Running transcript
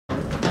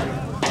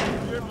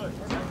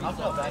Send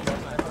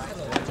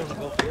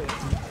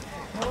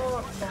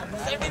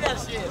me that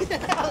shit.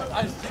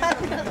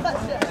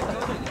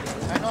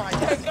 I know.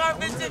 Hey, God,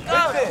 Vincent, go.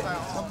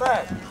 I'm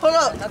back. Hold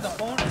up. Got the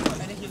phone.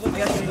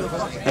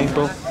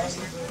 Ankle.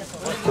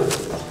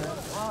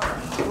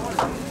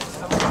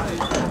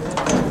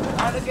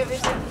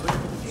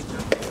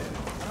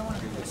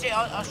 Shit,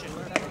 I'll shoot.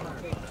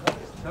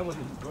 That was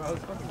bro. I was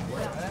fucking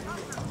bored.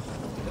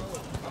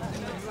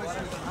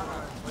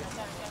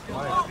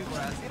 Not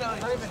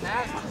even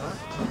nasty.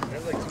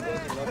 There's like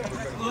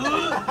 2,000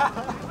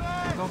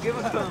 left. Don't give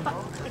us some. I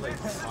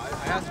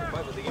asked for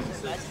 5, but they gave me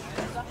 6.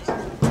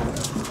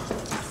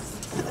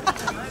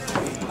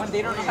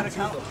 They don't know how to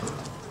count.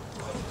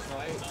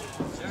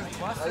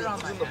 I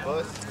was in the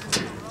bus.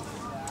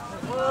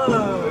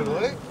 Whoa.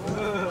 Wait,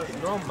 what?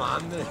 No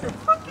mames.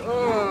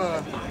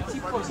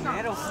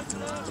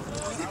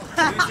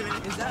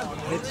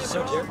 It's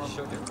so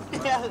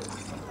different. Yeah.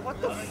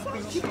 What the fuck?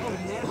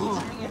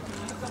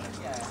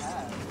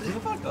 Who the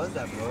fuck does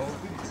that, bro?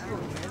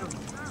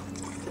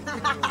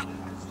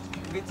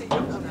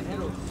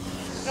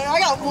 Man, I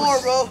got more,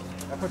 bro.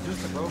 I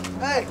produced it, bro.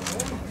 Hey.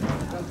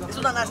 This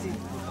was not nasty.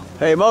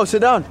 Hey Mo,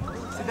 sit down.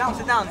 Sit down,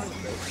 sit down.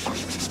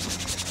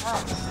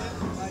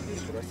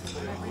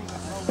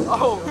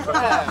 Oh,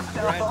 crap.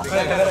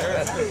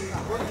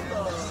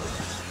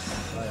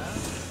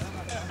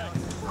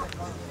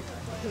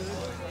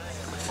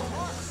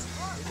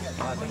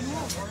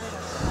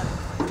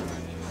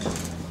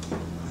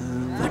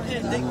 I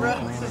didn't think, bro.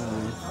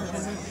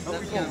 Some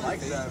people like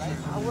that.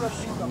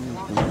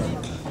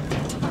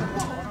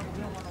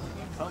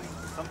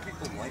 Some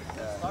people like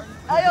that.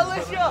 Hey,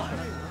 Alicia.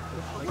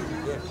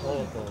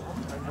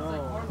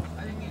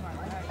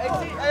 Hey,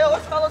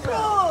 what's Carlos?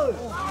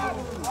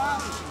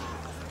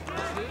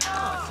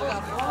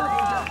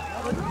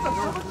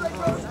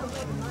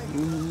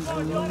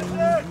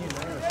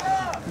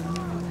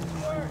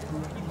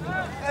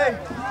 Hey.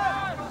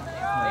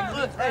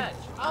 Look, hey.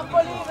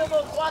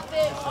 Unbelievable,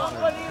 cuate.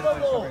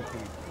 Unbelievable.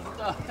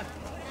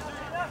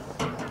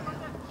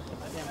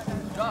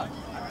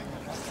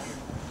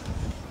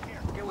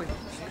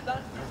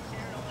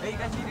 Hey, you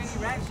guys need any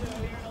ranch?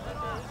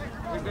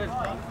 We're good.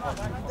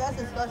 That's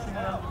disgusting,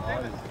 bro.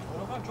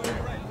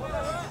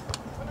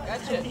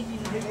 Gotcha.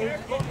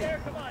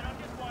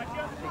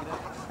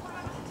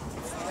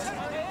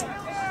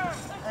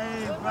 Hey,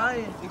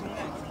 Brian.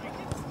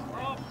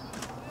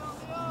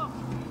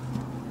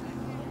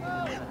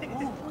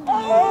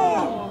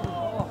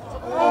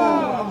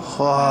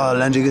 Oh,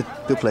 Landry,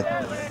 good play.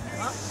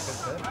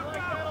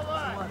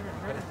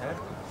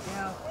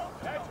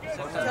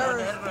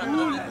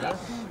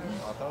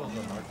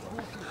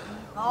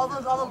 All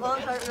those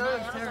lunch are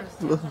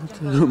terrorists.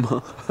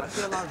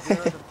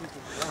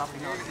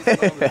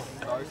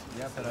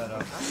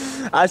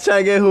 I was trying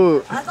to get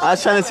who. I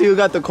was trying to see who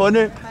got the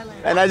corner,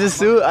 and I just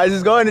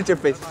go in at your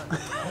face.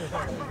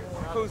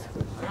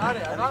 I got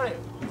it.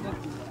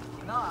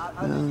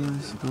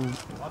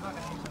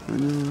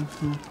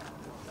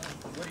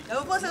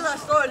 If what's in that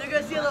store, you're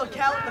gonna see a little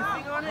cat with a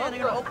finger on it, and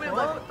they're gonna open it.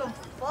 Like, what the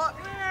fuck?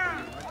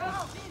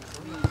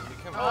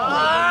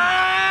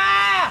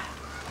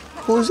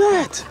 Who's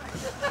that?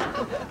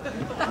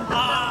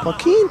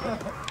 Joaquin?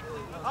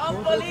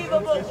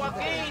 Unbelievable,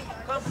 Joaquin.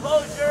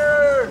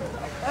 Composure.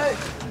 Hey.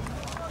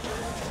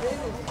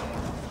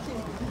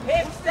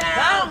 Hips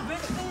down,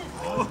 Vincent.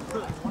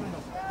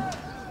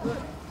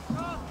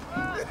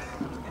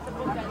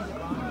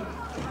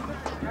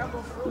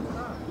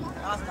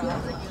 I'll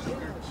stop.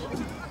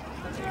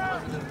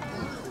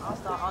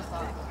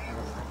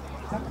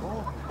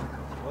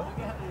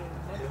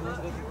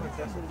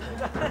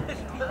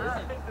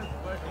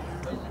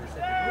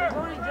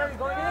 Jerry,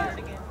 going in?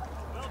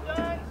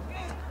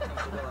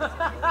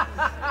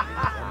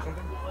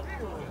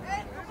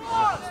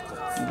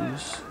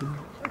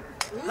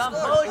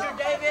 Composure,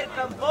 David,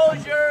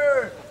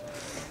 composure.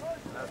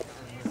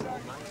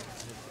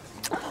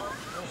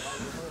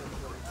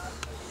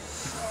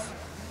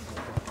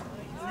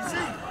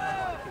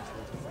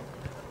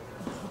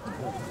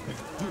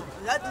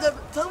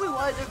 Tell me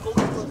why they're going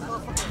to the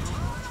motherfucker.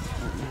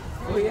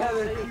 Oh, yeah, he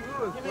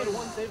made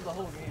one save the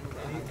whole game.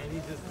 And he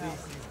just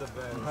thinks he's the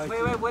best.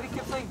 Wait, what did he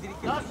keep saying? Did he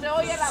keep No se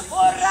oye la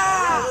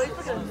porra. He's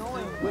fucking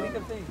annoying. What did he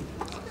keep saying?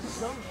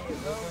 Some shit,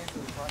 bro.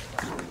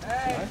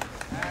 Hey.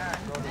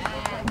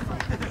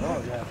 Oh,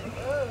 yeah.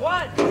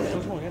 One.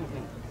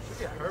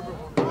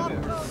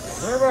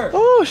 Herbert!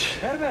 Oh,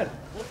 shit. Herbert!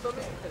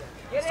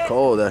 It's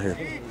cold out here.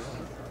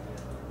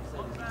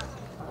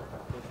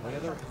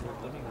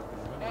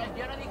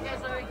 Yo no dije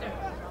eso, Victor.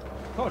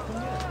 Coach,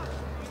 come here.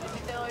 Sí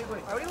te doy,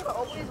 güey. I really want to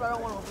open these, but I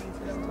don't want to open these.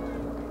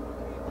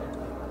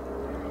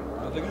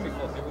 No, they're gonna be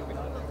close. They're gonna be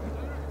close.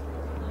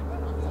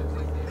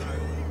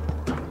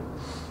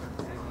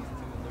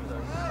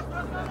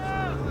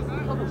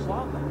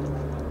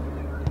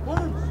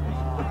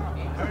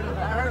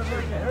 That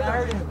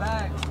hurt his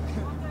back.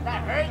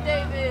 That hurt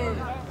David.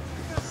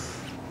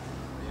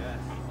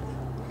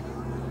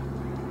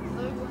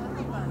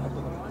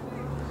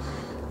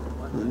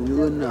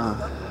 You and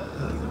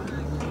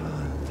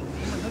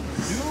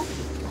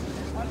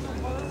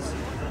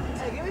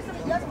Hey, give me some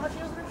gas. How much is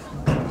it?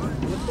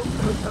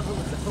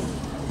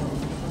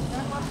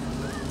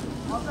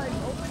 I was like,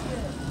 open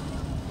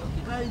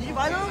it. Did you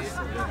buy those?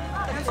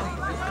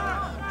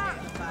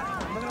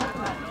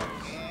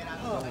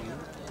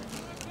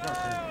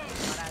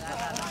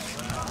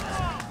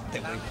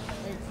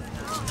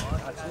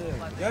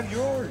 You have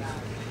yours.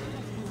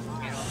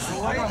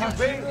 Why did you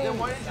bring? Then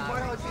why did you buy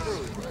Hot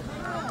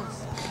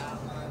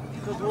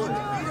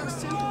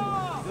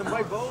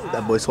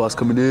That boy Swat's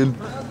coming in.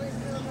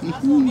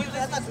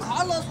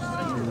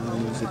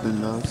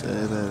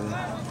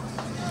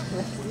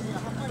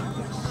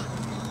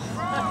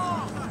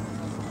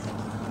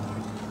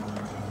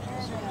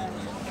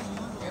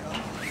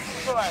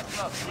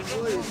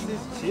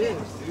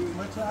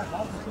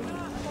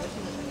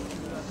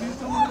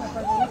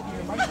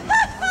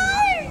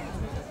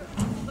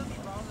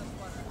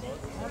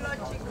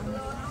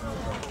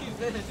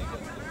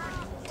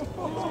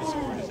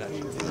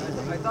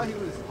 I thought he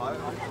was hot.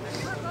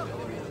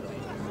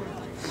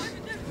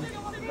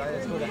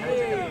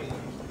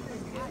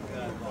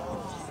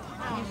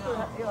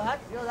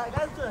 Yo, that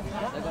guy's doing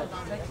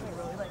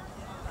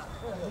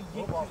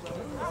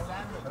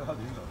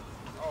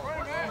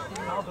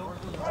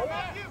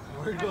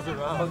Where he goes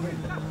around.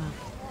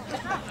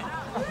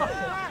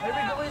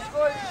 Every goal he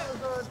scores,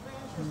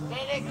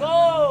 Let it go!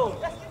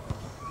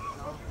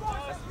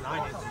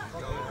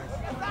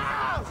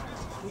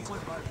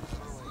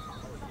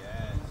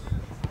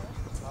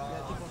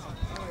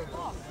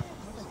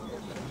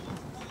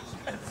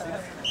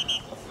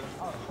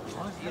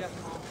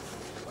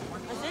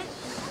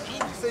 He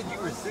said you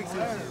were 6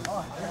 inches.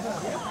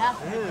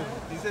 Damn.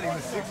 He said he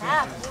was 6 inches.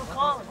 half.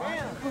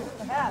 Damn,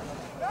 half.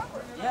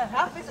 Yeah,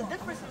 half makes a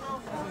difference.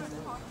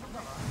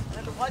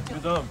 You're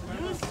dumb.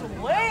 You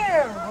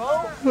swear, bro.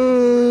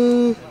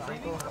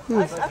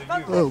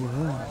 Oh,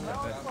 wow.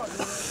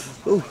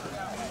 Ooh.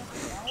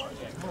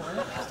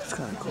 It's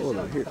kind of cold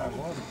out here.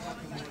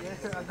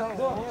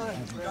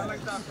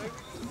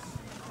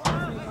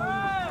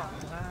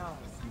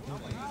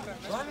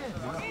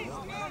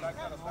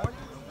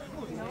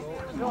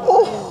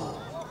 Oh!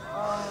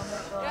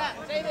 Yeah,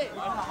 save it!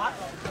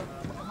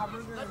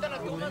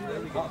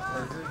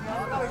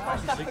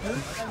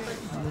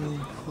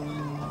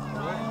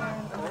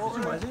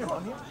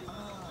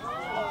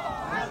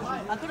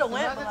 I could have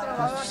went.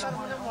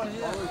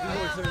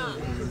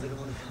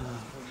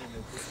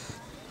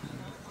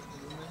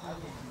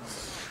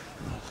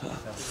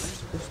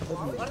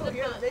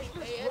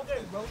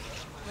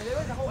 There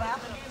was a whole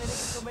half and they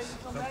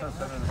didn't come back.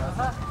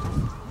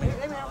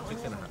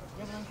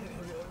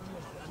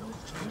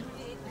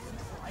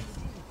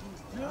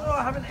 No,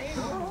 I haven't ate.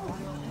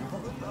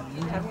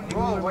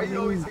 Bro, why you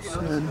always taking I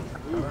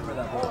remember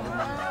that.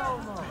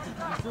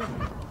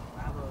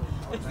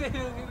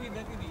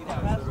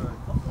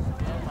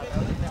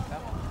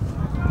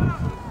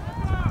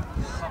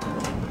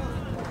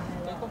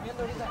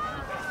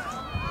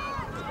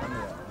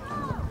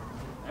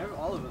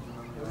 All of us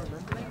remember.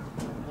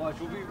 Watch,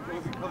 we'll be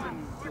coming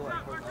to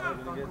like, we're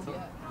gonna get some,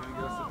 we'll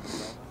get us some.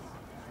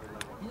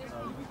 We'll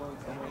be going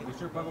somewhere. We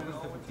sure probably was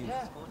different teams.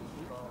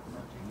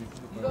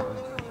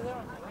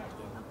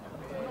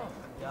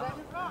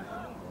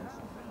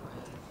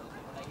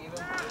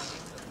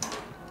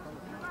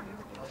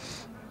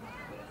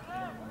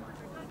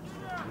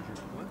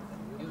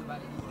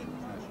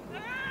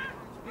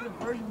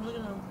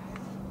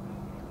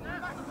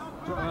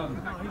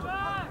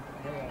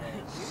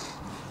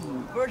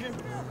 Virgin.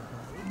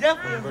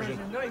 Definitely a virgin.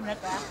 Don't even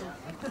have to ask him.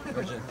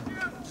 Virgin.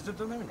 Just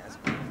don't even ask.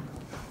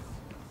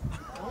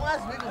 Don't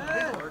ask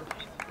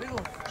Wiggle.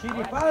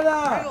 Chiripada!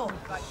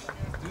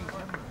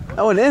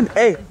 That one in.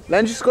 Hey,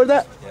 Landry scored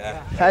that?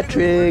 Yeah. Hat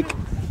trick.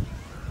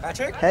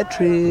 Patrick? Hat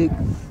trick.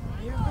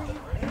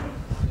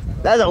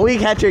 That's a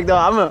weak hat trick though.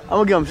 I'm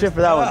gonna give him shit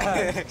for that one.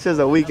 It's just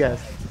a weak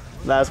ass.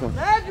 Last one.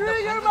 Andrew,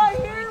 you're my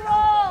hero!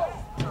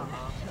 I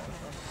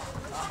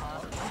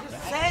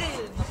just said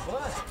it!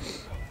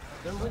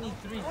 They're winning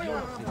 3-0.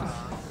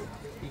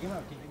 Kick him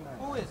out.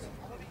 Who is?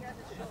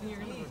 I think you're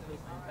gonna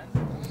replace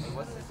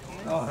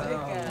Oh, hell.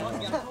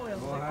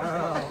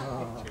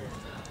 Wow.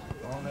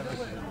 I'll never see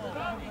that.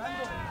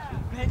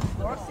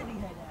 Varsity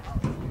had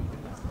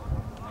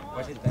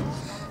Varsity bench.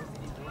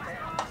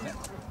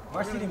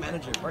 Varsity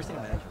manager. Jesse's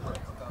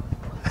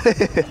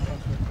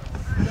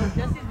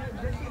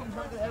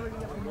not gonna ever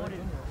get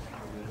promoted.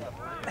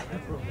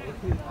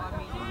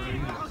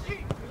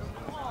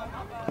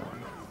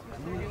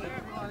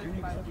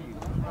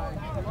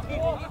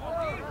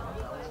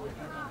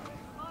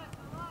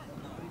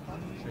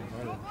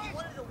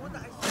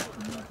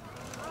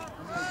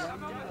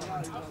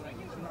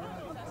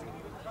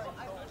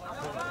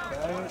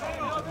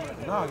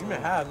 No, give me a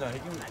half. No, he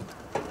can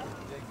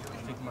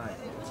take mine.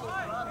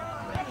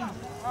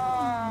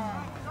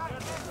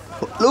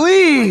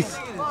 Luis!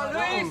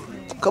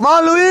 Come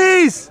on,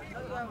 Luis!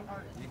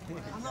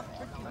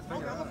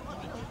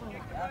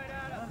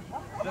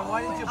 I'm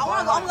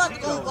allowed to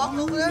go.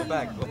 long over there? Go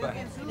back.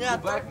 Yeah,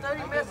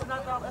 30 minutes is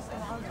not that. That's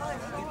on time.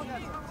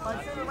 But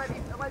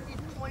it might be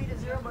 20 to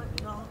 0,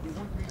 but no.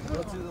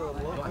 Go to the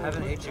local. I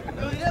haven't ate chicken.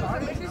 Dude, you have a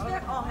commission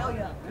stand? Oh, hell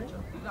yeah.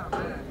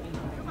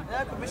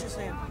 Yeah, commission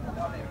stand.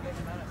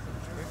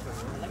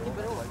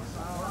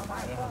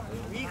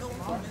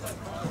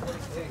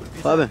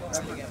 Bobby.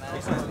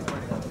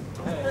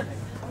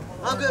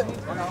 I'm good.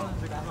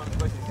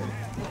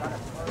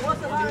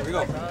 Here we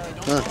go.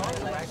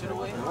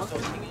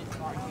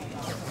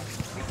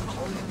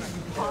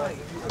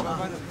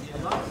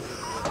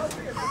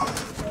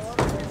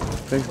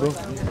 Thanks, bro. You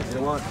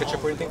don't want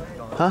ketchup or anything?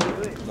 Huh?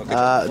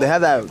 They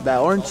have that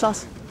orange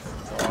sauce.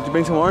 Did you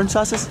bring some orange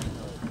sauces?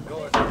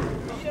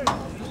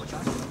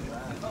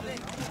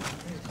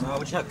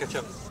 We should have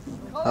ketchup.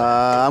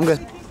 I'm good.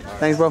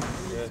 Thanks, bro.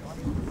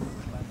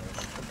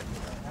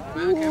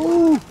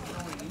 Ooh.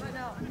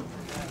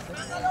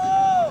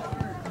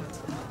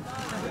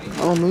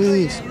 Oh, look at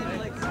these.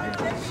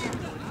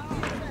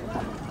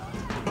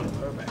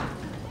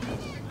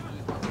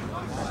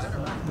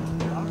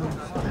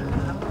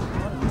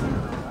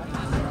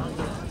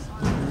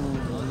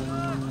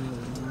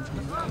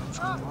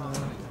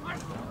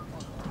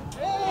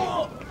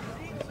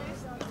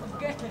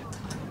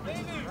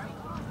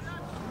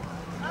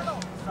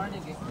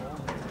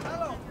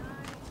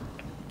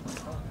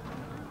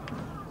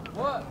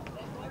 What?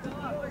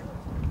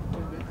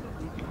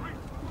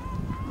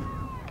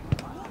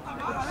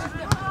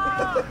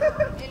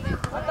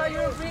 I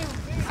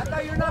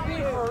thought you were not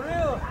being for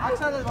real. I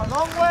traveled a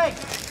long way.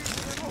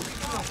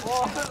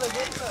 Oh,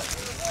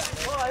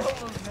 I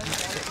almost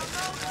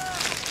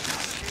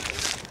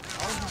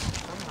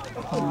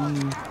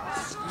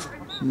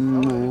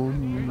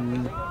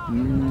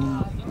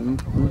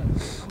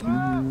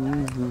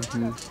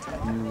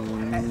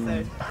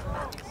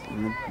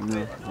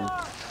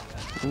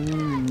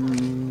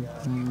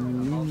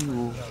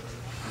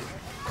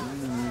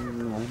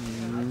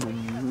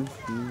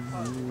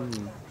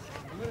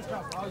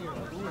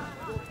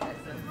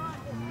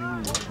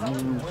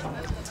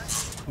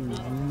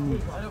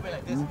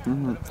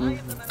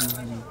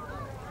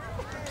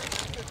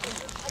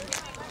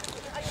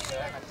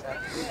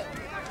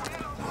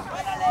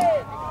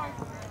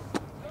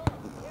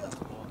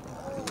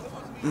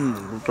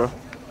Okay.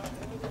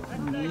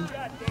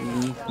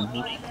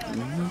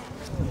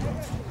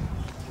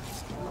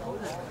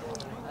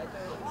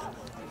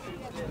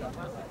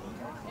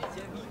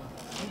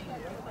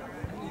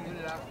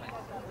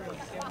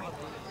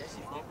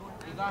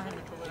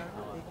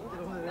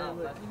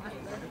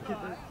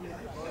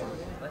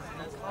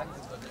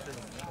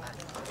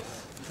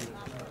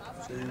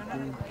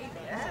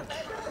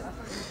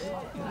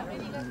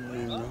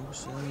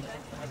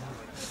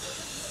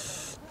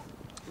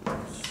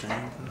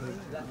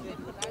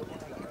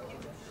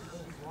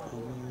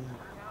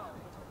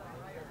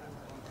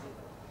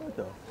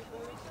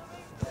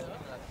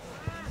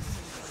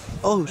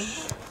 Oh,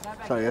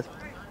 sorry, guys.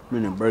 I'm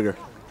in a burger.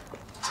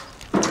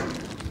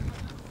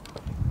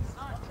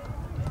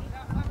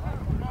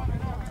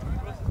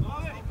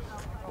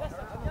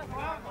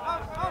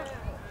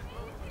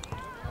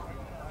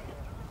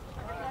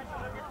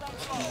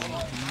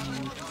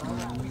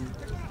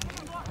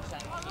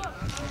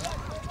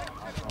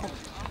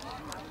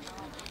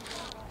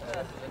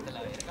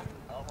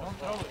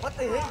 What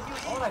the heck?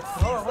 Oh my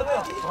God, what the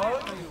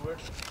fuck? You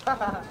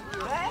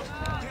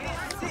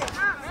didn't see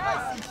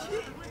spicy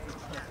shit.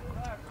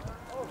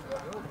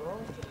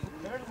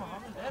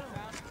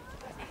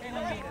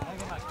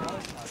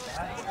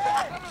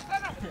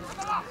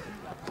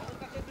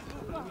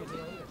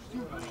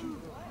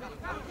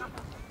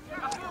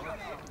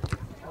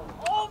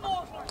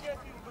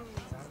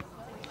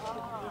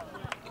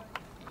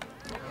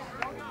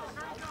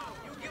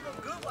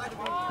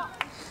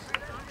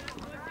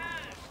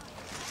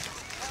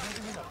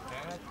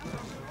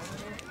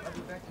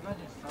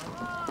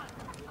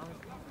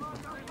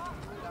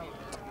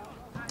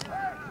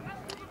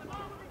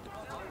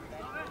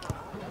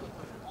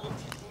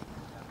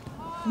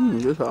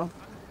 Good job.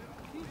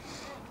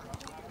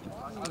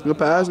 Good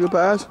pass, good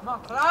pass. Come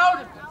on,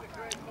 Cloud!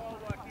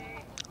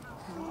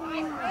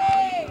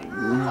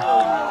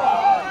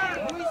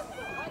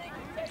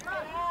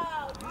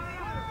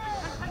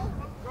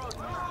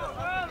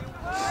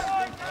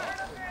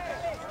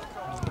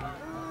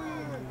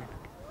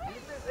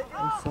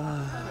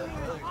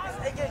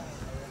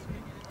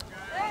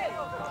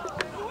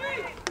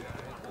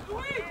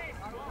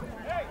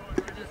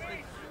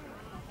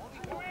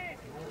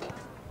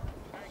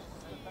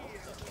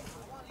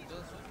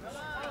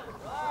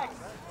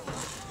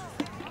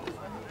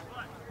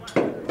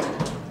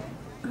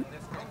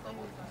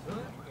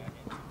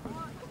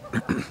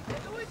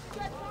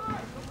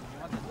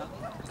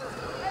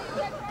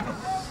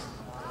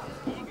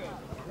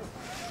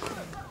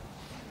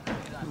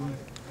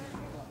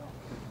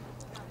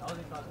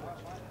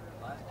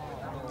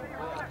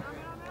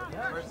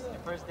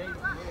 First date.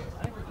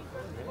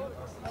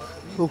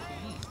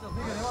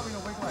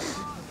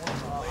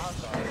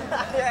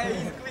 Yeah,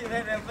 he's clean.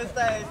 And the first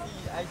time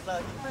I saw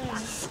him.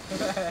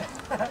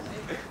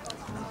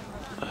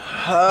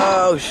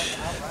 Oh,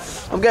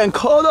 I'm getting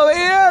cold over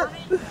here.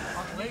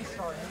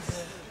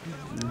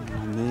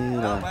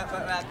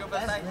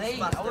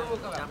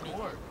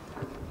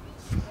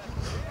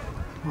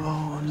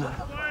 Oh no.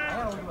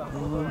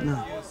 Oh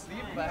no.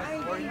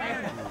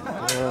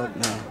 Oh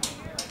no.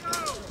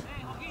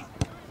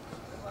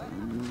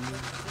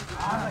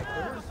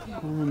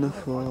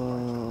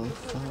 Wonderful.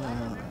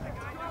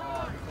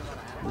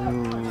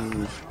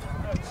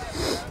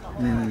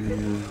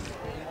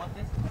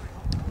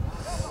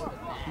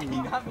 He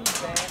got me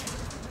bad.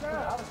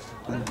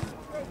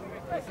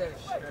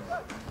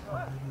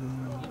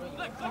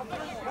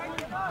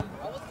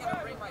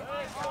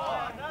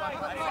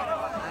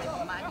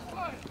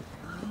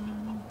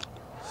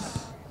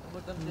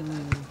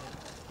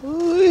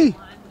 Ooh.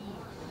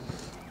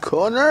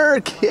 Corner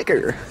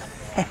kicker.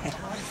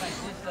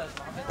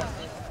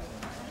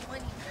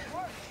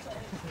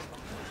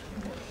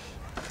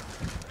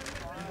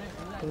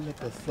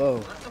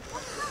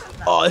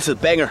 Oh, this is a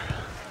banger.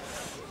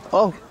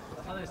 Oh.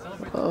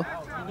 Oh.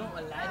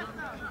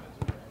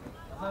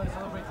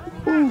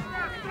 Ooh.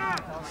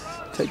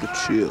 Take a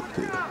chill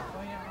here.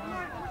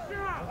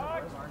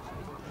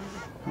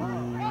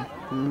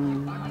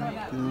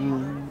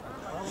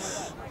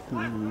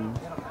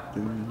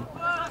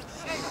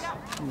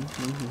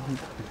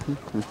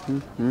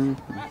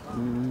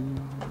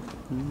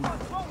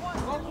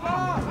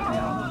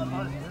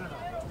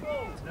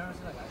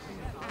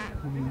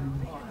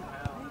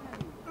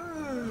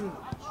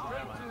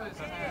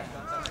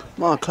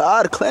 Come on,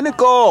 Clyde,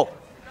 clinical.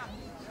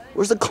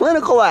 Where's the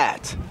clinical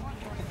at?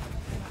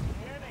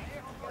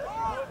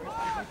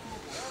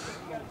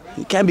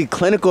 You can't be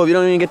clinical if you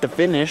don't even get to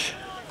finish.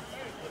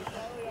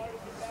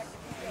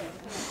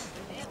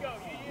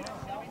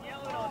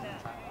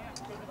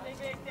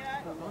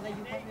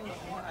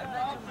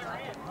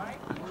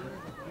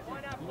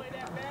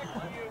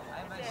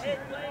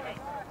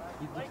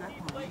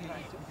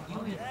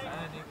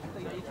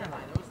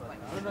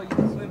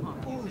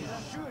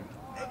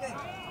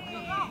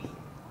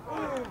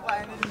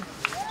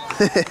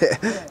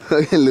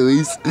 Look at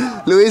Luis.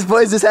 Luis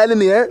points his hand in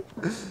the air.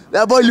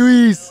 That boy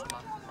Luis.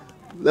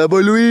 That boy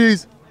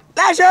Luis.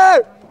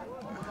 Lasher!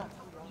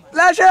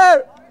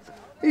 Lasher!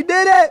 He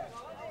did it!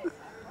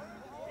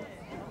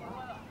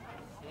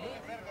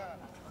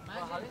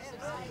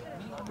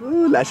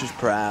 Ooh, Lasher's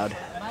proud.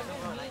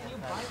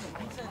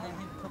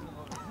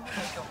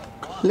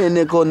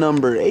 Clinical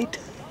number 8.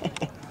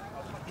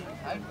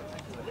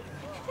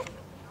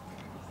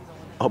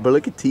 Oh, but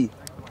look at T.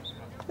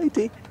 Hey,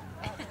 T.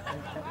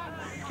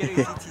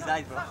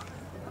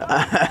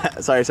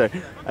 Sorry.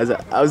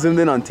 I was zoomed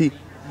in on T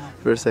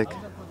for a sec.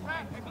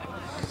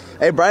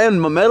 Hey, Brian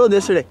medaled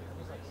yesterday.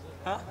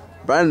 Huh?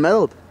 Brian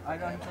medaled. I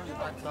know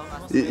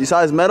You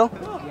saw his medal?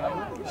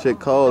 Shit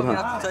cold, huh?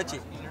 not to touch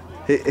it.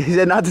 He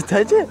said not to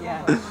touch it?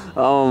 Yeah.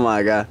 Oh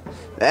my god.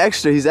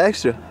 Extra, he's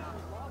extra.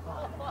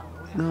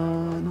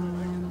 No.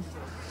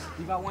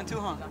 You got 1, 2,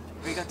 huh?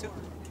 Or you got 2?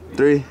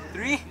 3.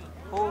 3?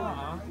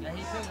 Oh. Yeah,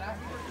 he took last.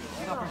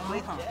 You got first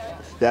place, huh?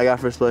 Yeah, I got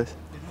first place.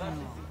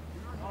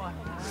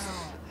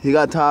 He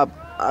got top.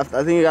 I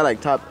think he got like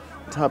top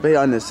 8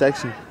 on this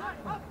section.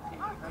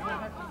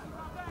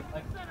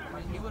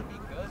 He would be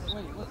good.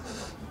 Wait, what?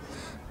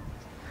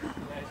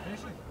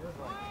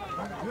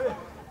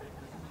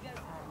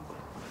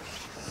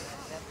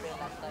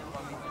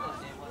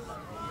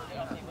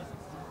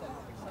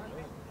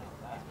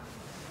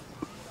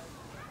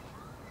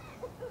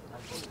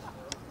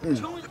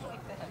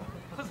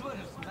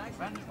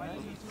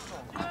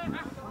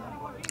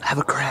 Have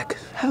a crack.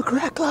 Have a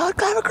crack, Claude.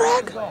 Have a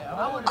crack.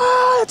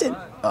 Ah, that's it.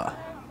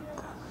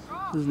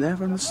 It was never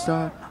from the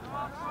start.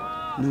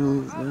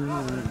 No,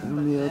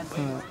 from the up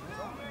part.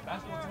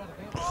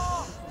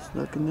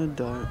 Stuck in the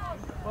dark.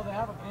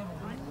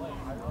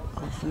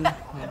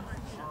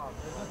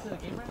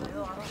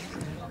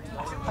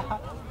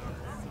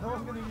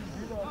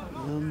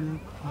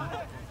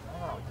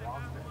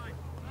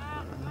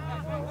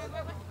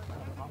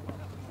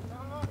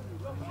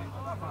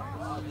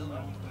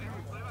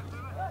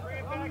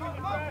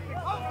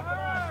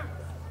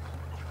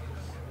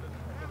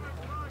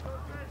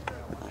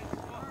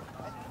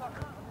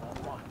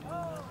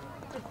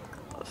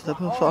 Step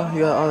up, Saul.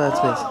 You got all that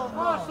space.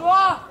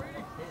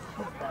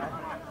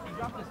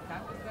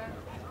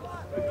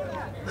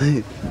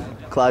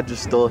 Claude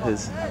just stole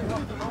his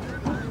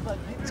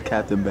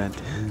captain band.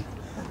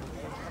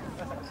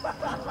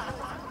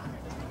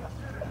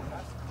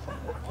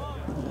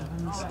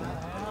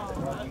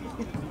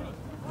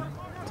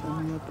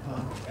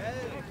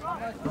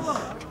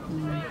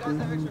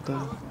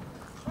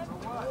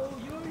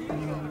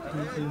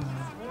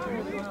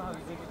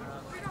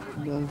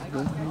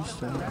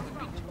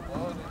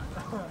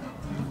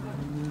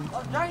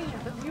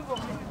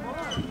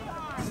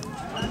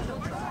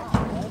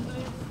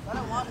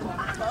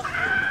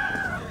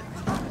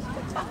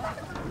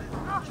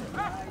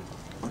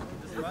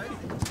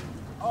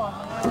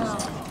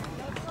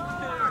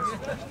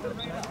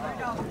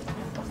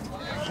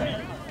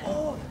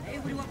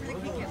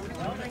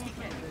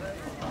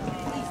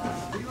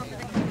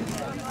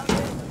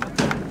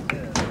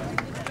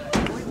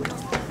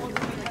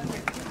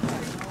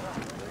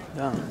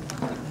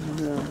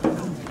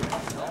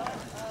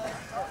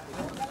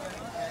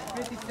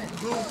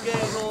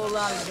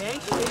 Why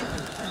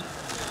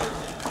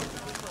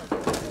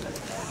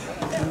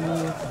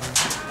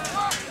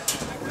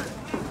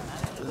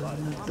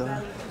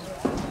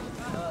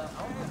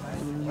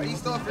you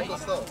still free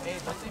stuff?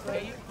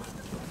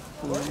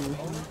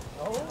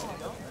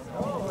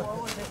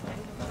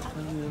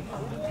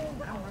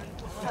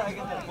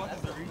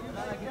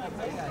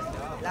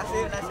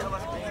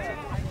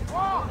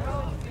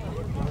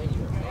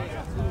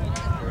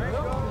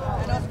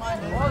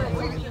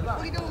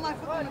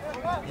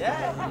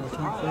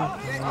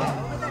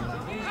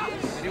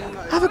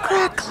 Have a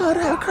crack, Cloud,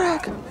 have a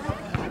crack.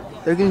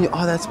 They're giving you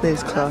all that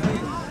space, Cloud. You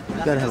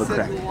gotta have a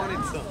crack.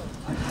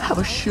 Have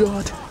a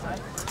shot.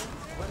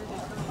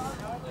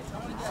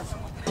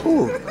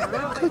 Ooh,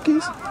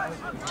 cookies.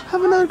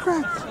 Have another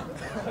crack.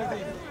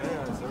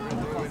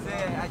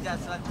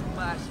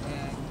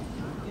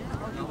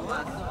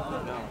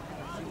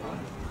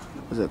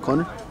 Was that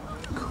corner?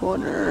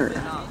 Corner.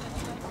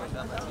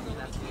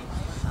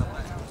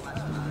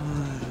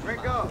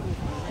 Franco.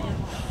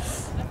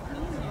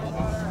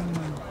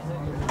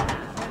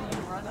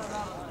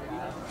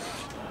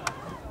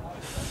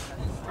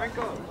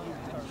 Franco.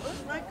 Where's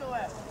Franco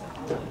at?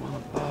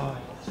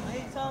 I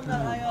ain't telling him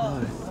that I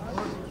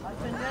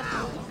finessed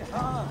him.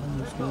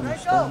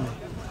 Franco!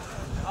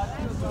 Hot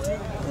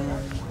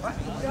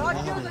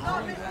shoes are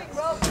not missing,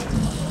 bro.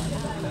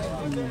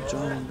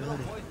 John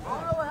Betty. I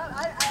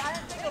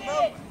didn't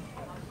think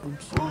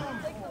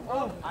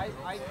about. I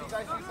think I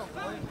see some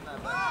flames in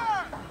that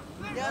back.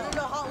 Yeah, there's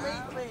a hot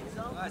lane place,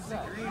 no?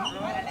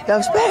 You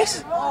have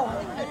space?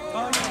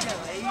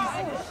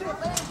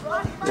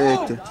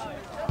 Victor.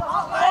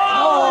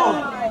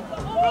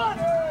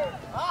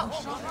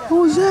 Who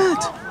was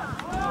that?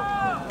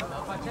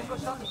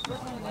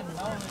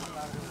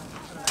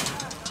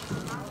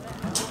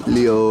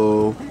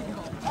 Leo.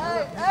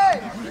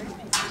 Hey!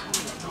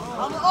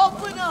 I'm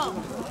open up!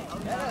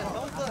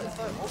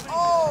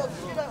 Oh,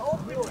 shit, I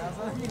opened it.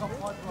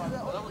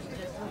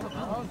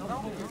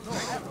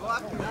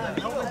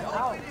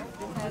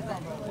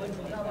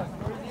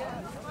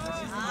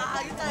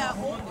 Ah, you thought I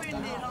opened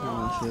it, huh?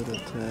 Oh, shit,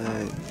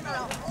 attack. You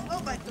thought I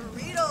opened my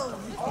Doritos.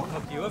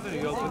 Fuck you up and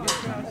you open it.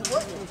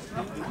 Listen,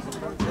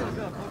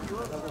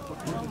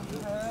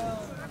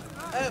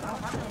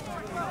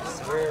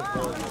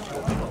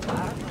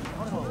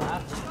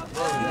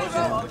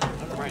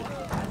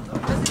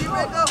 you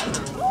ready to go?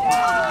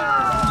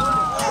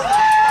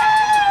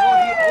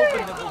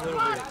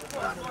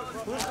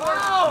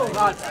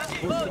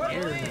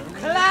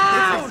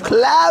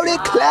 Cloudy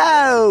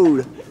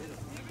Cloud!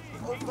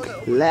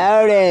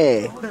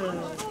 Cloudy!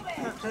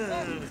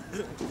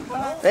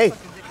 Hey!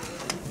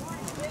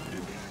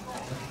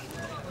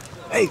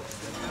 Hey!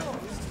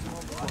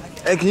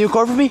 Hey, can you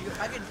record for me?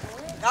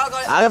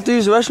 I have to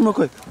use the restroom real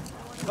quick.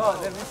 Go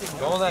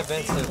on that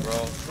Vincent, bro.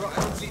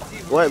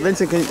 What,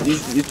 Vincent, can you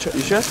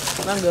sure?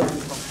 I'm good.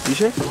 You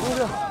sure? I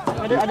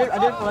did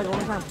for like a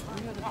long time.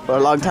 For a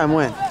long time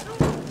when?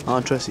 I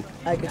don't trust you.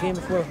 Like a game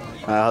before.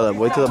 Alright, hold up.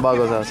 Wait till the ball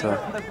goes out so I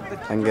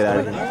can get out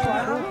of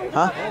here.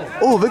 Huh?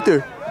 Oh,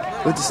 Victor!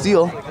 With the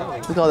steal.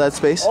 Look at all that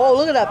space. Oh,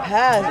 look at that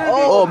pass.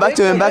 Oh, back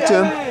to him, back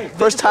to him.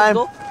 First time.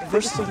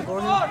 First.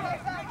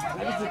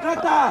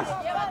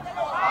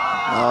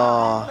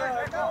 Oh.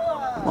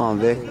 Come on,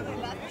 Vic.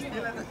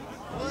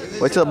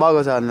 Wait till the ball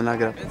goes out and then I'll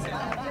get up.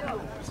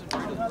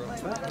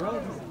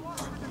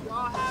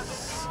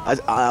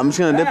 I'm just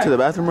gonna dip to the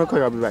bathroom real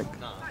quick. I'll be back.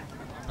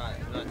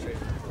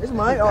 It's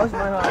mine. Oh, it's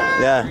mine.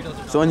 Yeah,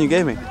 it's the one you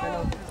gave me.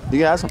 You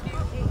can have some.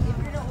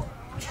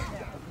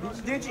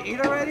 Did you eat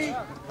already?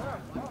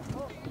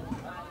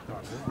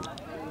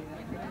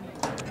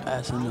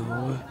 Ass in the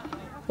hole.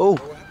 Oh,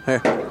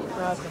 here.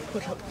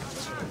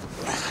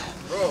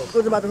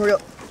 Who's about to hurry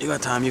up? You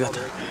got time, you got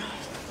time.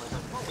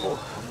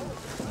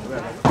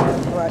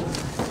 Alright.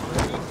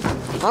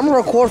 I'm gonna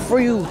record for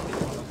you.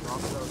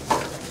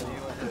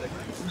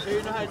 Sure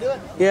you know how to do it?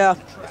 Yeah.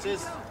 It's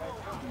just...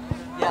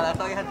 Yeah, that's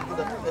all you have to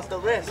do. That's the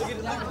wrist.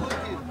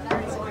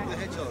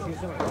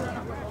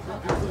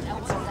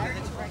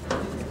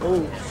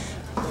 Oh.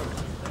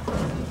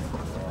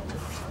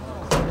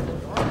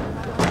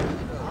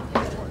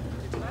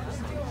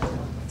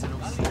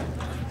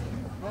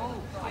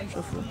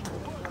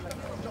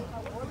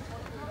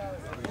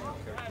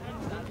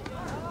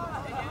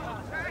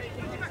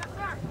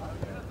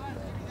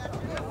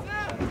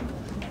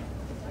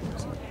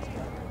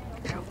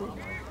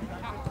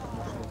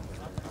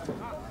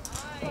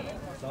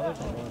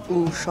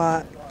 Ooh,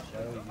 shot.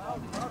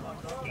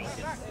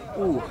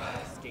 Ooh.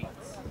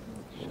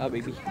 Shot,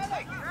 baby.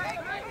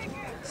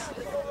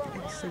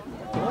 Suck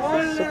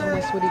on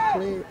my sweaty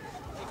clit.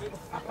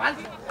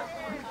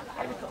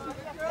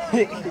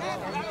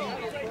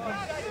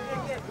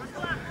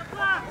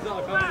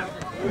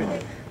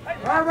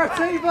 Robert,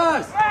 save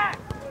us!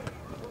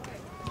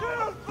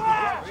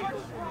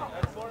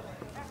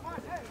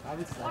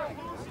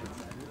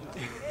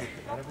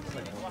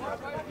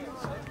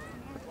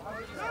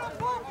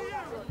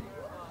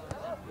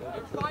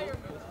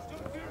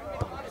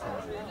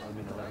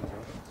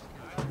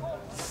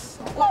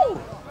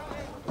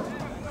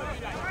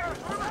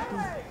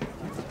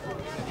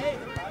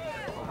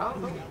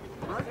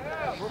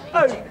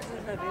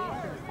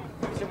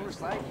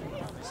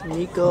 It's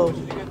Nico.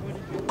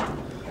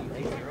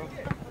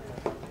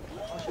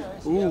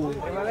 Ooh.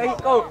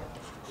 Go.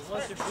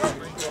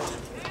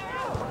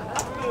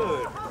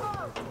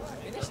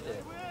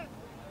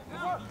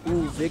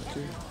 Ooh,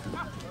 Victor.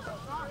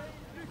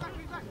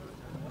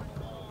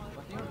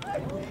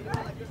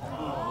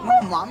 No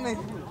mames.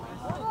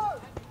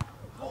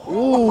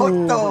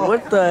 Ooh,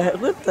 what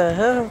the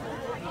hell?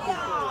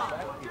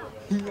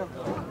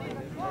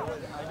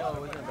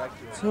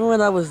 Someone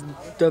that was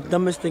the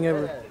dumbest thing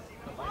ever.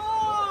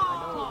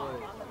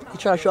 He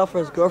tried to show off for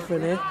his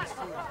girlfriend, eh?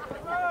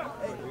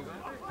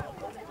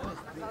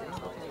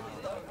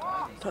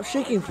 Stop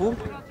shaking, fool.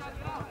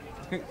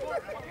 Hey.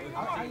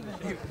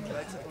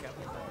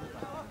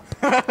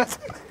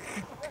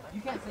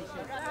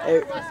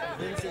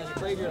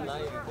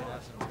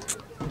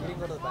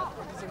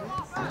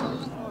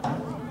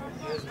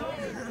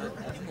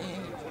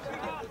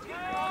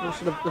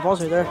 The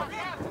ball's right there.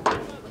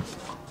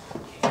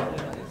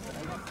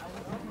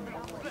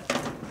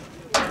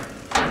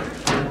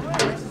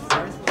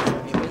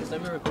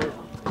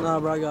 Nah,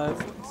 bro, I got it.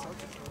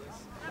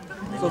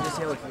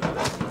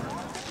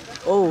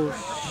 Oh,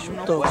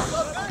 shoot.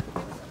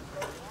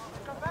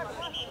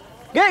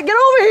 Get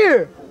over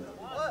here!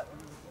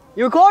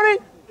 You recording?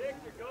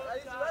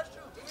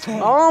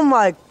 Oh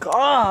my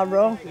god,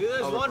 bro. Dude,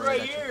 there's one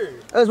right here.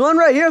 There's one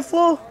right here,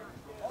 fool.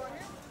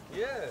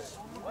 Yeah.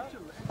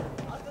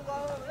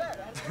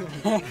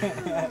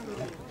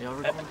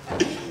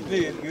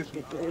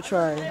 You're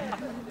trying.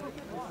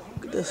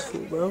 Look at this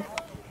fool, bro.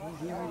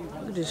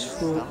 Look at this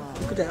fool.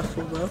 Look at that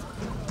fool, bro.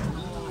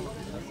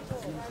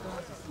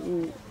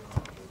 Ooh.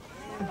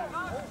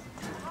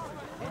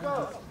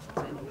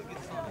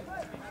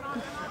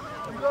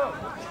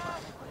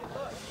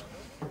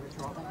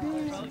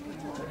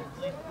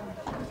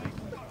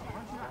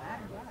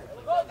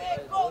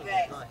 Go,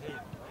 Vic!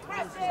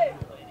 Press it!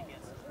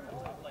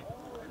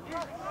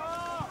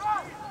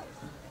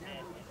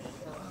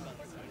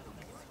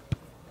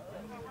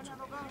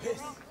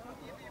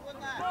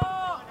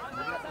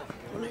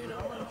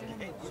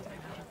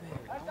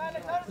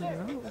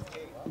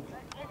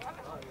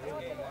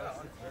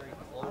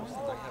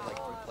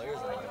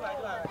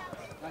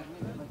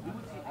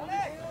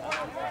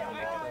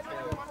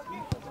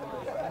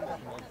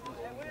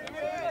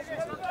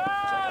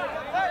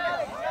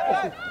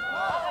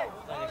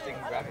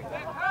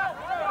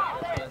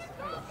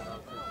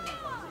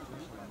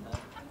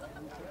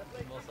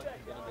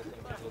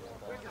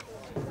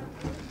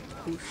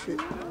 Oh shit.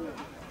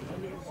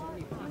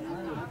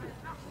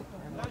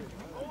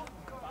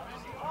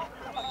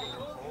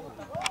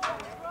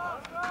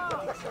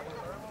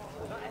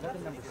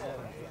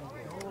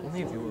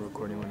 Only if you were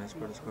recording when I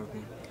scored a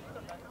scorpion.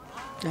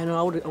 I know,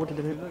 I would have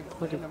done it.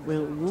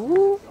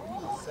 Woo.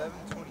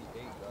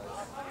 728,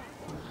 guys.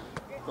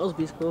 That was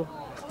beast cool.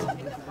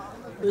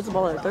 There's the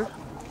ball right there.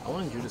 I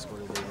wanted you to score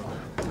today,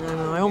 bro. I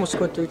know, I almost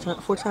scored 4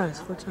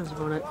 times, bro.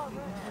 That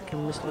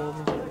fucking missed all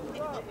of them.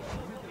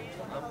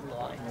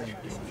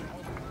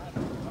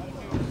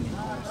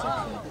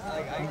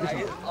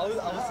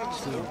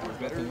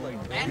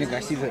 Nigga,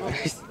 I see the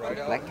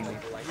black in it.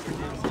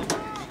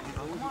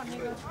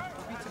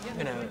 You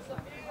can have it.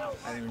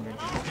 I didn't even drink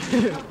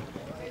it.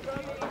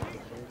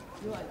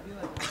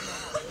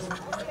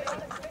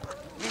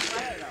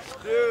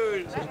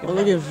 Dude. Oh,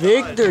 look at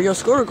Victor. Yo,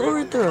 score a goal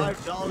right there.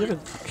 You got a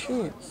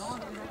chance.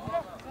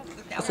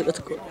 That's a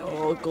goal.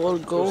 Oh, goal.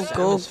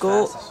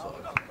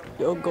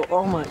 Yo, go.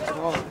 Oh my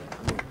god.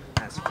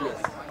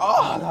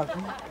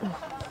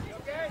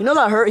 You know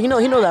that hurt. He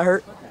knows that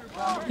hurt.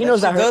 He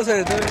knows that hurt.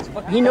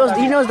 He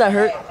knows that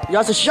hurt. Yo,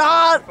 that's a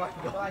shot.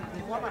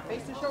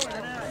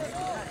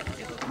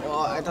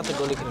 Oh, I thought the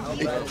goalie could have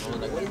picked it up.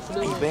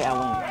 I bet I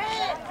won't.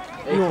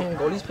 Hey, can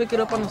goalies pick it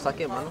up on the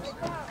saque, manos?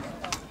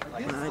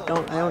 I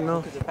don't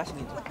know.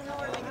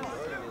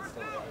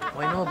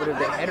 Well, I know, but if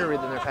they header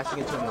it, then they're passing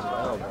it to him as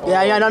well, bro.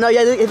 Yeah, no,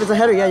 if it's a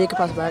header, yeah, you can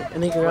pass it back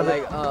and he can grab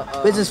it.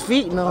 Like, With his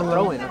feet, no. a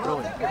throw-in.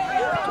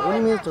 What do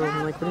you mean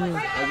throw-in? Like, what do you mean?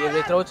 Like, if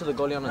they throw it to the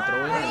goalie on a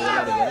throw-in, and they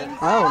let it get it.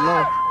 I don't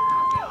know.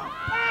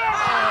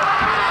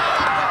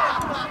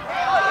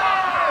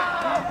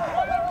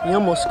 He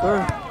almost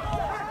scored.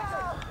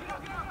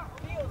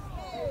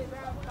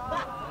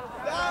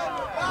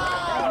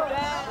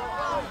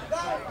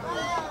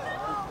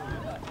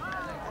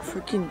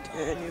 Freaking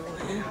Daniel,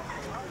 man.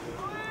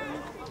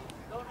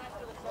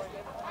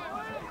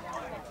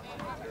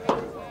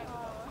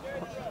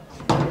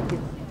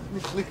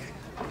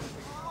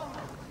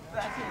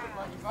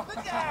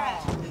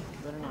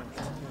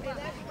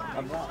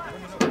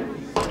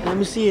 Let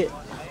me see it.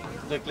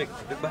 Look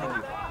behind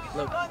you.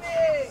 Look.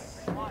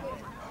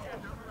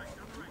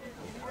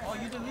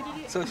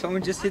 So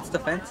someone just hits the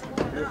fence?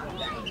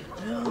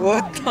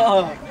 What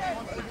the?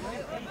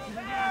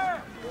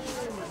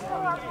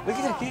 Look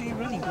at that kid, he's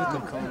running.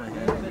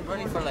 He's been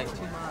running for like 2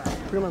 miles.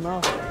 Put it in my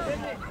mouth.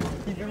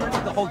 He's been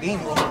running the whole game,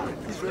 bro.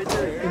 He's right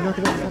there. Knock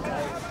it over.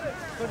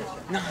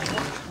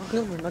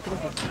 Knock it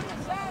over.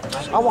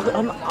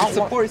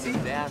 Support, see?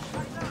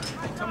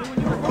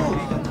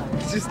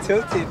 He's just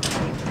tilted.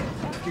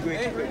 Keep going,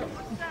 keep going. Go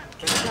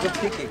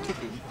kick it, kick it.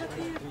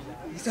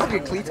 You still have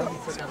your cleats on?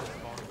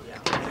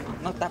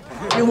 Not that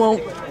one. You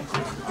won't.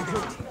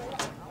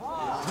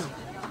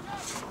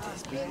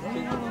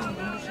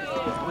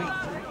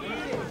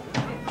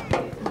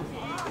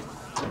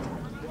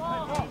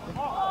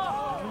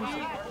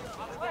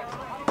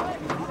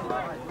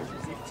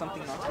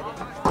 Something not today.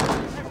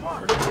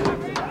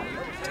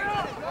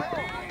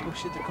 Oh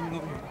shit, they're coming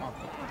over here. Oh.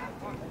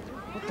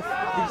 What the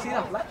f? Did you see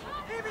that flash?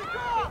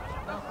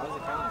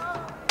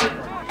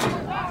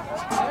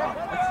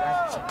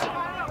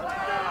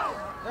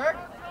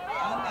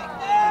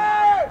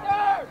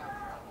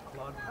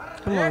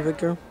 Come on,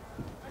 Victor.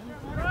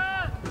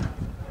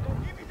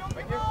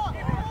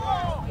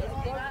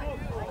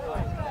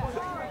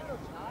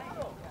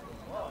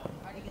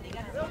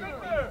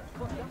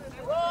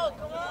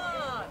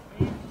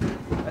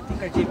 I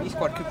think our JV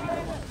squad could be good.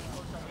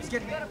 Let's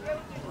get it.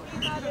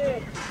 I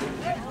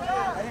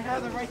didn't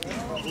have the right thing.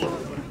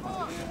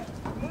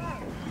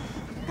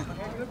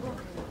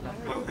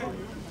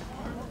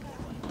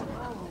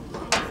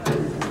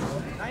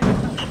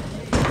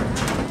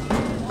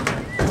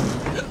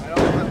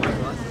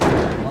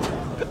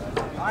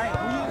 Alright,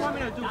 what do you want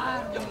me to do?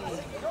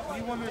 What do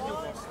you want me to do?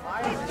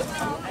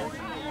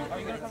 Are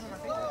you gonna come to my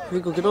face?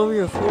 Rico, get over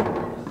your foot.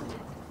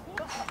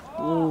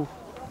 Ooh.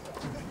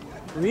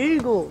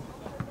 Rico.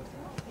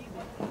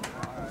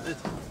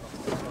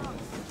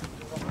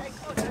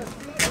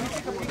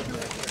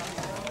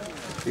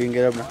 You can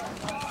get up now.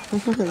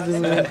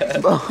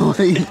 Oh,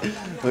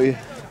 yeah.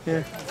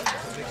 Yeah.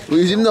 Were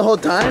you zooming the whole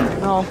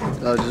time? No.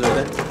 Oh, just right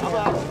there.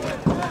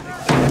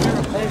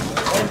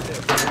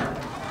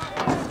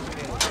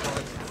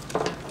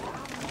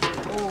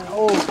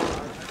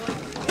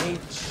 Hey,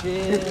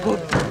 chill.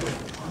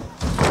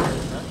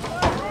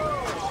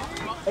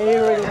 Hey,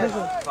 Rico,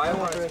 listen.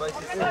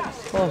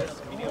 Oh.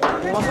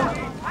 You want some?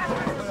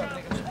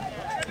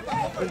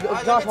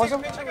 Josh, want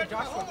some?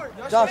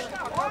 Josh.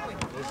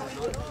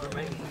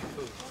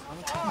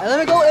 Hey, let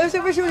me go. Let me see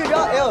if you with your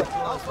Josh. Yo.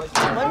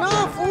 Why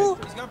not, fool?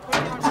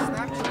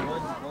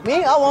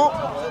 Me? I won't.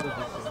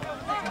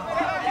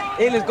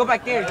 Hey, let's go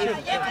back there. Chill.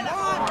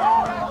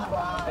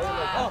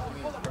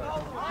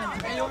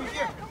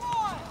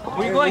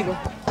 Where you going?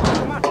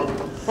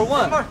 For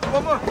what?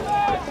 One more.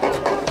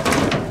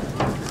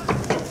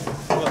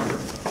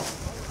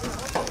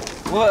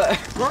 What?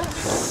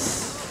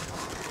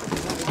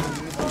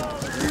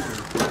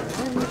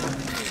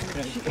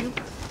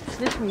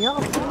 Snitch me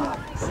up, fool.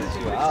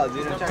 Wow,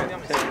 dude, I'm trying to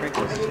crank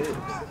this shit.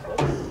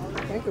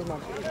 Thank you, man.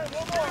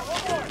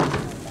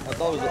 I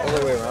thought it was the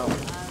other way around.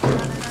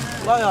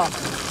 Oh, yeah.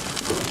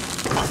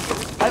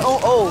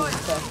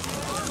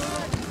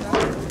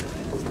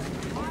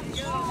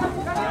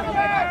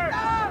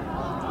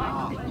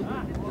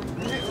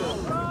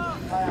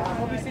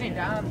 We'll be sitting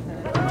down.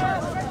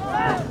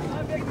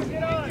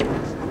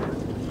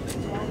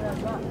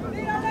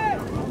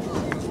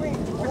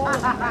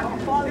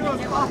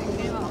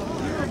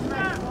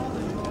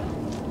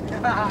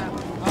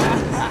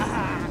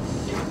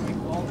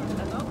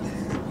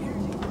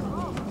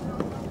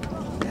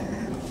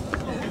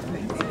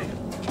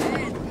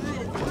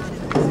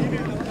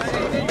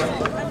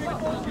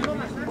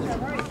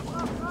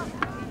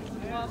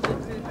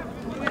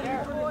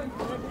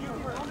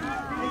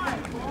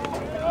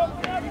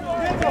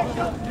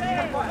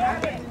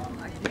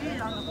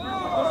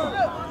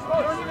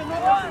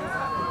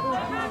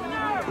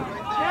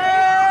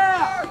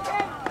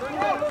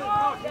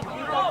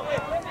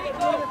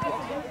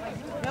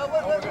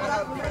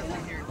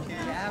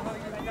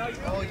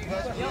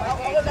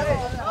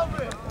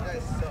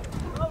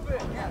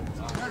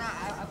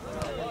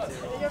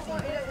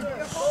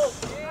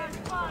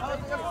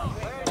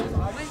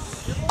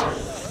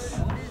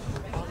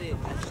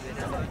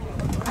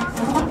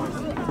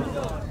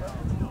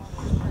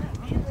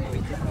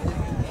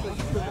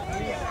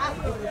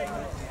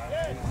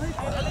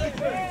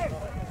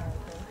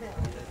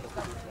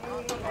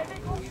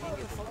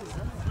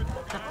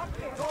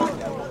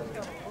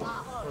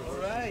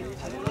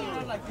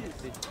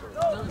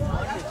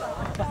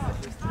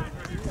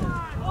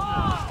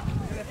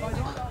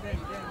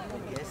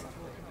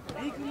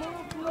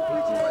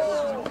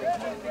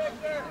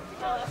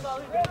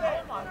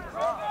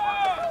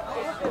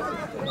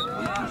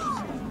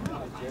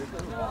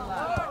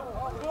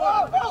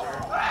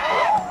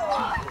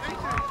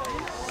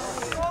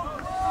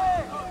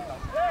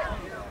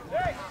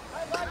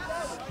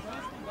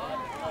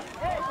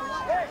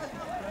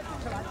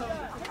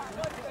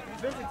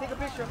 Take a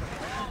picture. What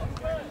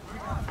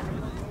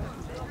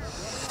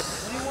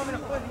do you want me to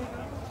put?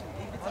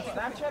 On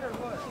Snapchat or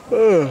what?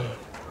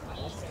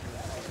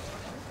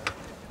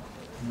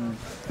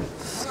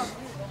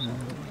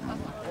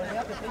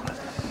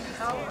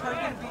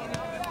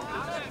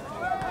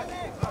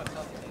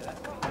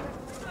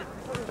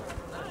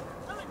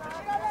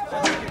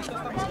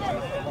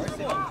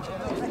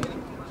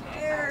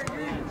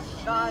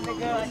 Nah,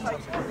 nigga, I thought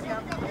you supposed to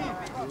count me.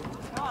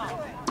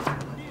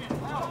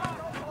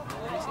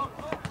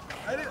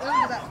 I didn't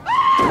order that.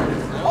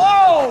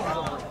 Oh!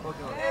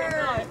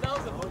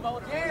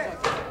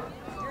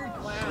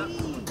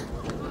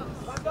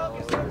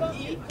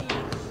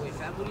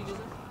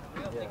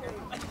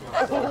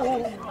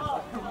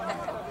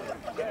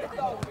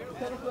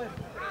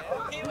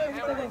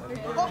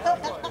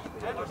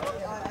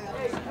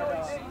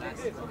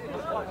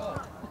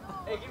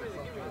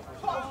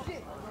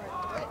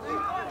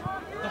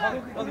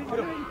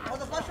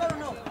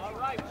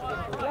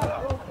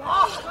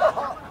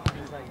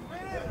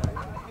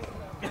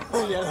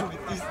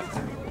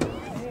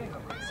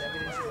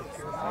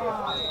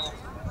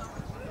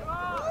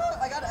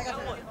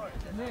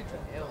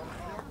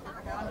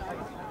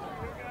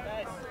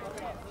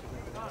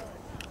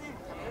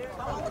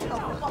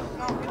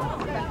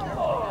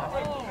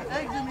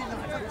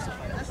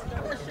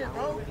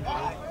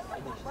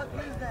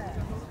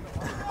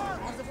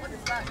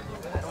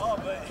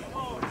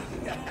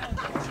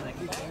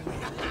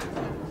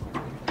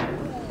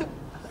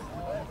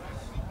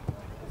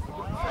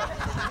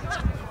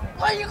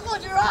 Why you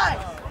close your eyes?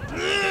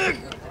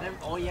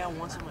 Oh yeah,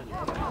 once in my life.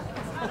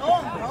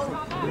 No, bro.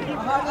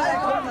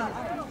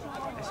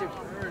 That shit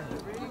burned.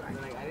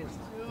 Like I didn't.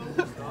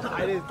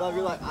 I didn't stop.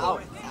 You're like, ow,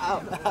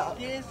 ow, ow.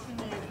 This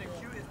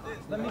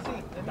Let me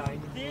see.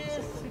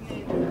 This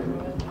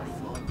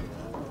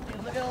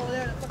Look at over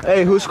there.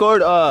 Hey, who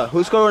scored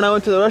when I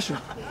went to the restroom?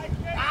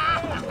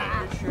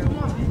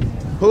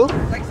 Who?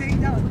 Like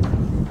sitting down.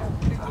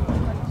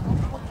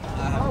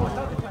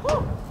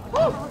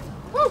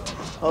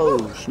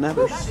 Oh,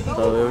 snappers.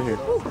 Oh, over here.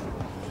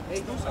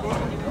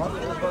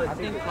 I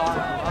think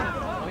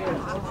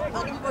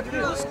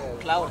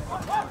Cloud.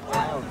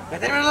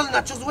 ¿Meterme los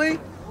nachos, güey?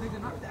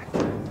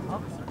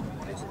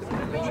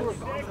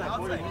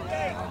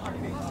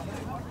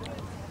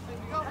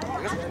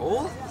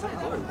 Oh?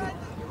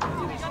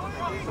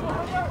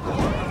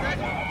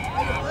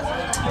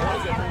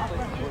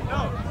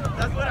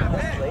 That's what I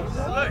meant.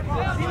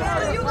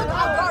 You look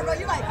off guard, bro.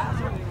 You like.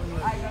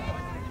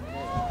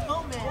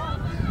 Oh man.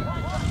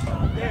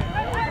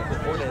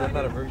 That's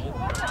not a version.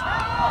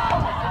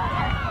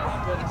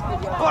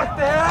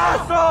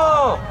 ¡Porterazo!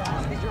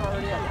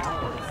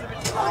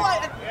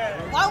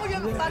 Why would you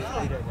have a touch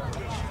that?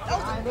 That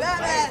was a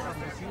badass.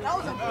 That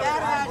was a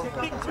badass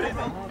kick.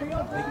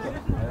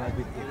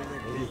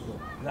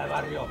 La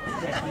barrió,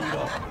 se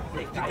tiró,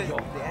 se cayó.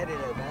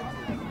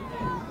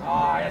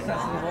 Ah, ya se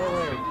asomó,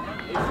 güey.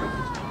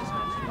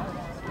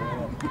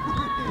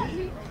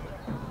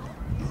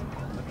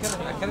 I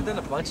could have done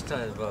a bunch of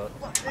times, but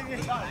it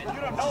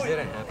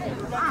didn't happen.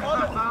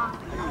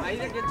 I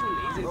didn't get too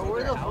lazy. Bro,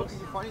 where the fuck is he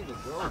finding the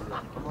girls? Bro?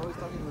 I'm always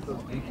talking with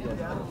those geeky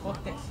ass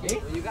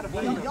girls. You gotta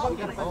find the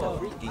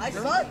freaky. I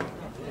suck.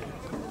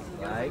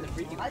 Like,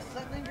 I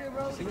suck in here,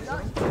 bro.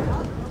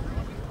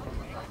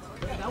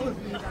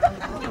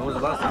 when was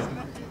the last time?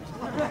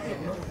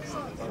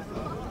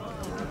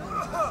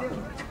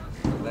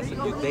 That's when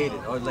you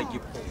dated, or like you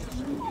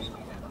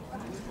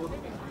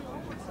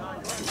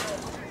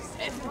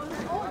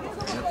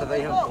after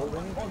they have both of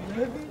them?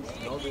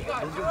 No, they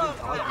have been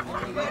talking.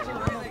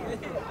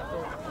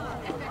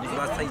 This is the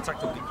last time you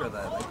talked to a big girl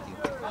that I liked you.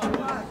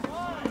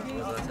 This is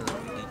the last time a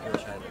big girl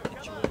tried to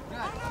get you in.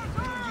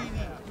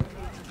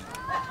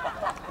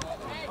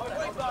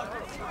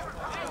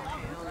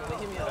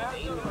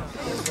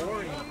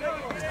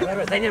 A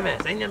ver,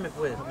 enséñame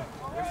pues.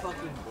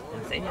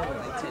 Enséñame.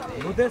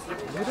 ¿Nudes?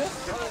 ¿Nudes?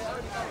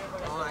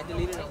 No, I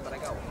deleted them, but I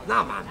got one.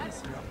 No mames.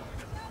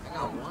 I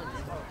got one.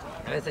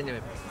 A ver,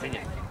 enséñame.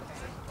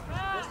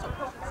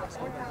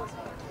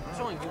 I'm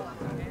showing you.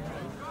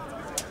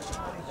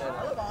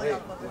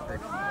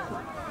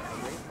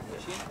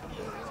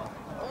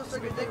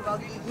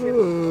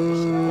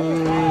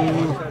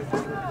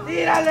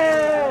 ¡Tírale!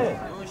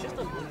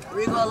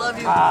 Rico, I love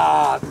you.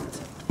 Ah.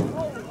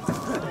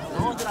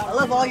 I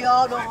love all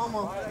y'all, no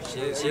homo. She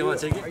didn't want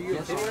to take it? I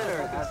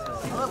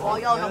love all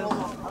y'all, no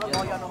homo. I love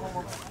all y'all, no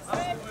homo.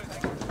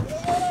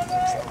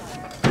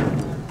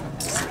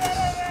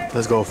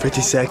 Let's go,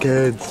 50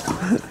 seconds.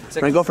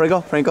 Franco.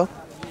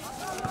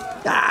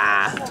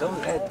 Ah!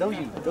 Don't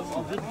you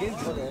just get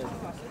for that.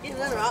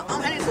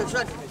 I'm heading to the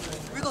truck.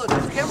 Rico,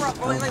 the camera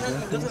always like that.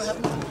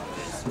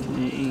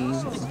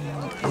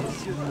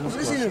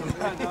 Listen to him.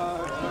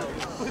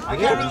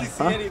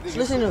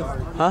 Listen to him.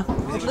 Huh?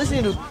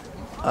 Listen to him.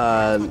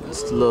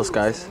 It's Little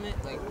Skies.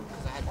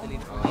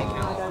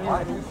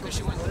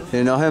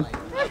 You know him?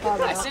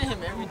 I sent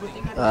him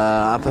everything.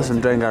 I'll put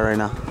some Drake on right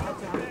now.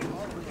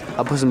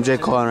 I'll put some J.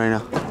 Cole on right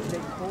now.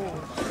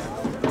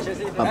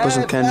 I'll put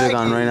some Kendrick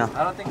on right now.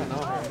 I don't think I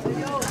know her.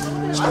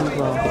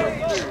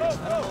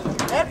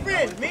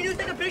 Efren, me and you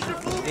take a picture,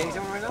 fool. Can you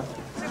come right now?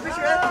 Take a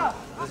picture, Efren.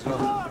 Let's go.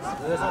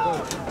 Let's go.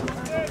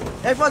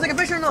 Hey, Fon, take a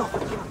picture now.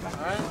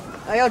 Alright.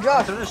 Hey, yo,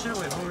 Josh. Throw this shit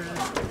away. Where is it?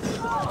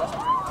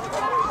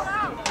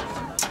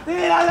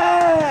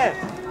 ¡Tírale!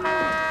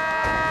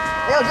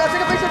 Hey, yo, Josh,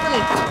 take a picture for me.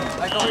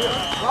 Like over here.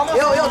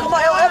 Yo, come on.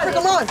 Yo, Efren,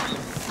 come on.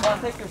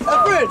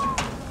 Efren.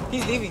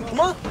 He's leaving. Come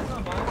on.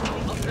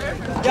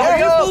 Yeah,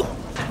 yo.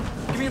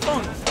 Give me your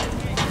phone.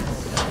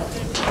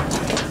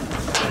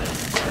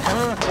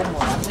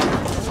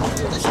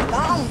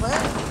 Down,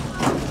 man.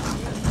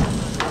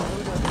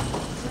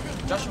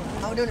 Joshua.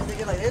 How we doing it? Take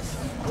it like this?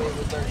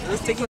 Let's take it.